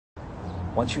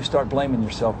Once you start blaming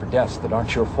yourself for deaths that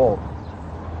aren't your fault,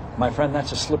 my friend,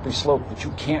 that's a slippery slope that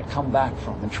you can't come back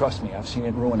from. And trust me, I've seen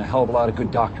it ruin a hell of a lot of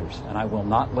good doctors, and I will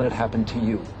not let it happen to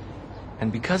you.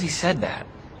 And because he said that,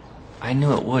 I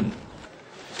knew it wouldn't.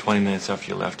 20 minutes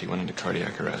after you left, he went into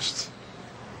cardiac arrest.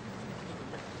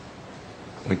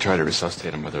 We tried to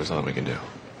resuscitate him, but there was nothing we could do.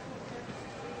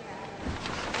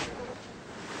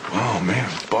 Oh, man,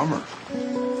 bummer.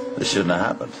 This shouldn't have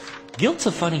happened. Guilt's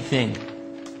a funny thing.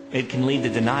 It can lead to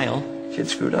denial. Kid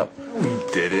screwed up. No,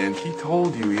 he didn't. He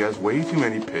told you he has way too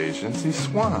many patients. He's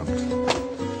swamped.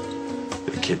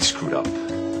 The kid screwed up.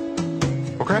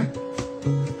 Okay.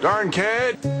 Darn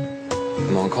kid!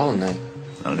 I'm on call tonight.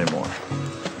 Not anymore.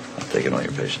 I'm taking all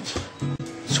your patients.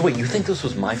 So wait, you think this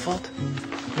was my fault?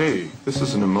 Hey, this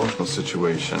is an emotional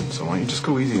situation, so why don't you just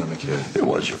go easy on the kid? It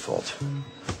was your fault.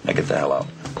 Now get the hell out.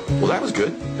 Well, that was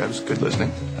good. That was good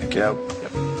listening. Thank you. Yep.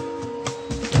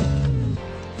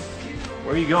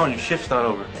 Where are you going? Your shift's not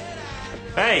over.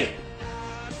 Hey!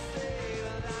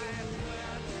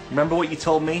 Remember what you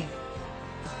told me?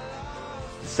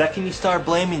 The second you start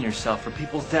blaming yourself for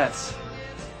people's deaths,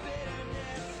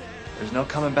 there's no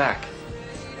coming back.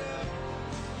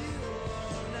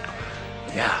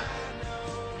 Yeah.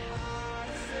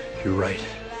 You're right.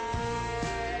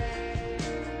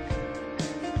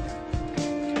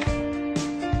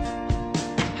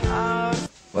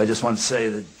 Well, I just want to say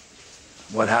that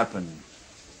what happened,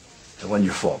 it wasn't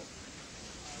your fault.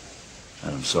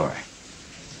 And I'm sorry.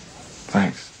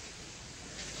 Thanks.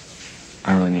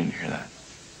 I really needed to hear that.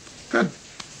 Good.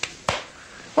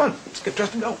 Come on, let's get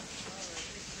dressed and go.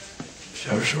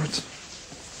 Shower shorts.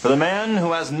 For the man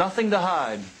who has nothing to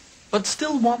hide, but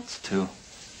still wants to.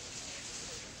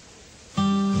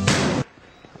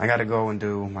 I gotta go and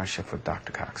do my shift with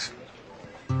Dr. Cox.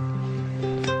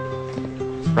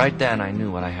 Right then, I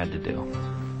knew what I had to do.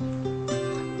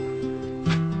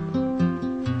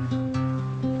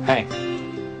 Hey.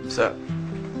 What's up?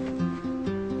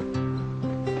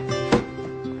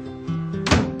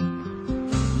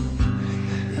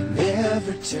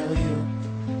 Never tell you.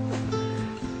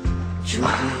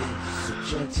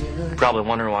 Probably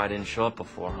wondering why I didn't show up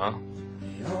before, huh?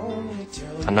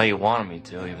 I know you wanted me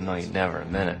to, even though you'd never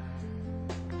admit it.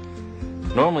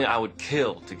 Normally, I would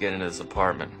kill to get into this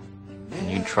apartment, and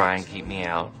you'd try and keep me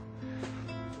out.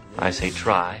 I say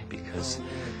try because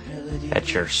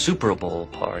at your Super Bowl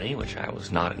party, which I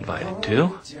was not invited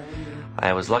to,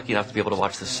 I was lucky enough to be able to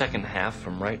watch the second half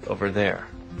from right over there.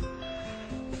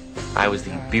 I was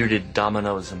the bearded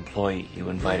Domino's employee you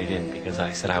invited in because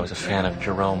I said I was a fan of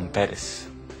Jerome Bettis,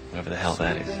 whoever the hell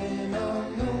that is.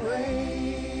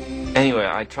 Anyway,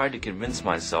 I tried to convince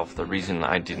myself the reason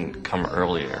I didn't come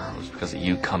earlier was because of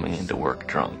you coming into work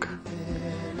drunk.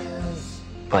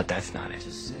 But that's not it.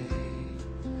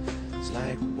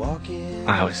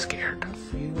 I was scared.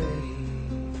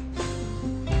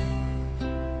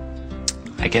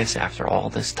 I guess after all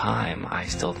this time, I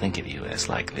still think of you as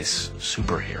like this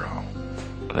superhero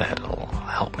that'll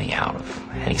help me out of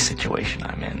any situation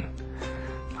I'm in.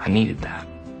 I needed that.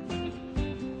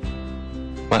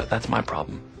 But that's my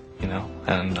problem, you know,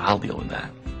 and I'll deal with that.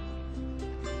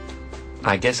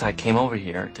 I guess I came over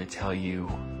here to tell you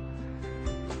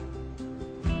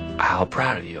how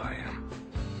proud of you I am.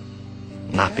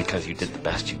 Not because you did the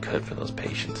best you could for those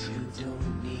patients,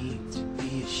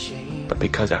 but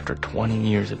because after 20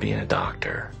 years of being a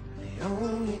doctor,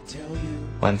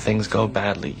 when things go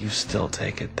badly, you still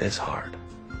take it this hard.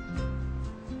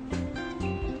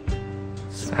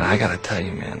 And I gotta tell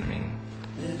you, man, I mean,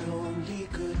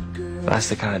 that's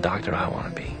the kind of doctor I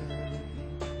want to be.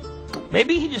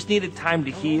 Maybe he just needed time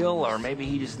to heal, or maybe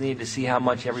he just needed to see how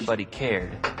much everybody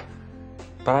cared.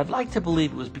 But I'd like to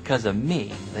believe it was because of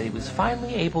me that he was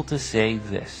finally able to say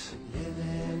this.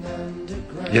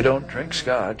 You don't drink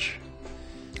scotch.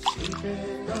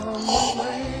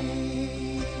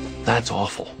 That's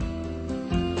awful.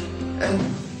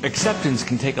 Acceptance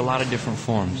can take a lot of different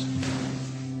forms.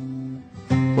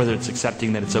 Whether it's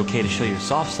accepting that it's okay to show your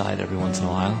soft side every once in a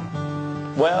while.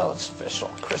 Well, it's official.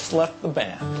 Chris left the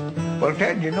band. Well,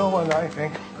 Ted, you know what I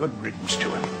think? Good riddance to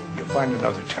him. You'll find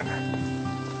another tenor.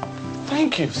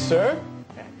 Thank you, sir.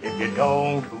 And if you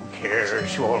don't, who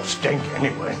cares? You all stink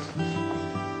anyway.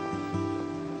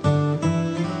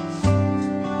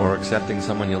 Or accepting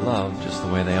someone you love just the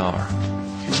way they are.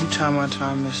 Can you tie my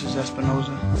tie, Mrs.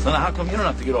 Espinosa? So now how come you don't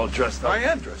have to get all dressed up? I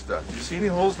am dressed up. Did you see any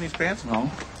holes in these pants?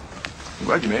 No. I'm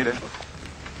glad you made it.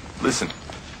 Listen,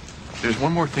 there's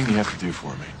one more thing you have to do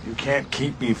for me. You can't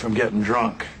keep me from getting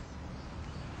drunk.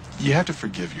 You have to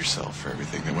forgive yourself for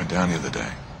everything that went down the other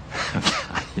day.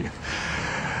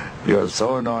 You're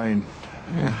so annoying.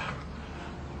 Yeah.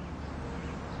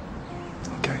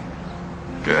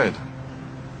 Good.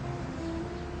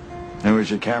 And where's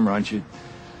your camera? Aren't you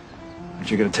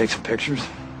gonna take some pictures?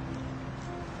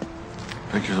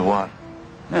 Pictures of what?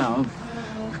 No.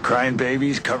 Crying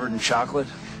babies covered in chocolate.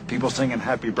 People singing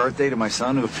happy birthday to my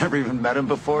son who've never even met him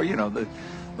before. You know, the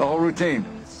whole routine.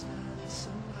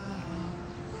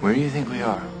 Where do you think we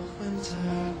are?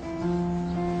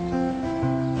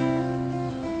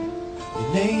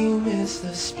 Your name is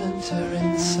the splinter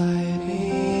inside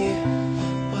me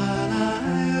while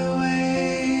I wait.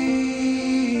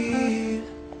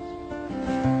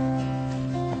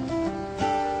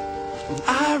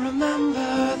 I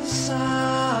remember the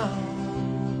sound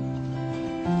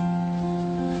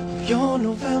of your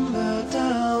November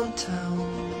downtown.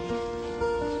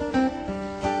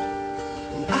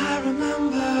 And I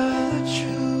remember the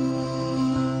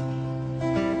truth.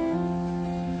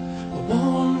 A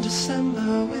warm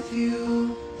December with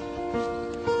you.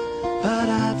 But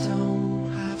I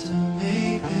don't have to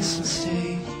make this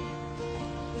mistake.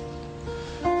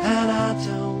 And I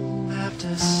don't have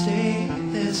to stay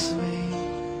this way.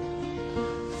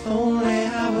 If only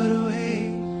I would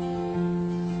wait.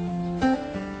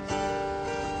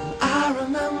 I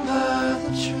remember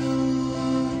the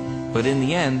truth. But in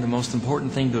the end, the most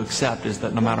important thing to accept is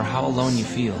that no matter how alone you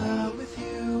feel,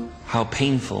 how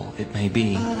painful it may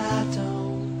be, But I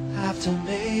don't have to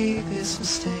make this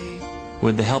mistake.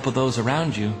 with the help of those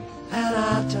around you, And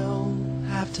I don't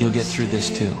have to you'll get through this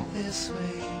stay too. This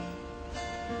way.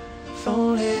 If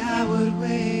only I would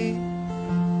wait.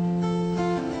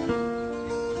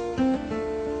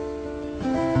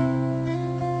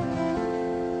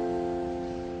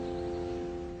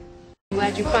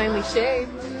 Glad you finally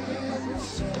shaved.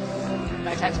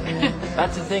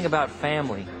 That's the thing about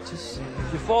family.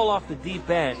 If you fall off the deep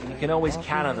end, you can always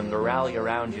count on them to rally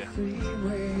around you.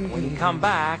 When you come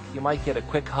back, you might get a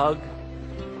quick hug,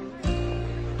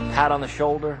 pat on the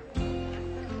shoulder,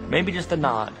 maybe just a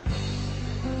nod.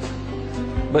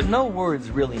 But no words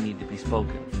really need to be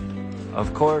spoken.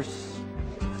 Of course,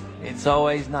 it's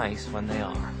always nice when they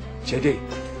are. JD.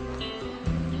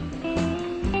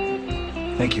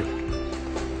 Thank you.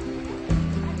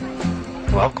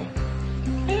 Welcome.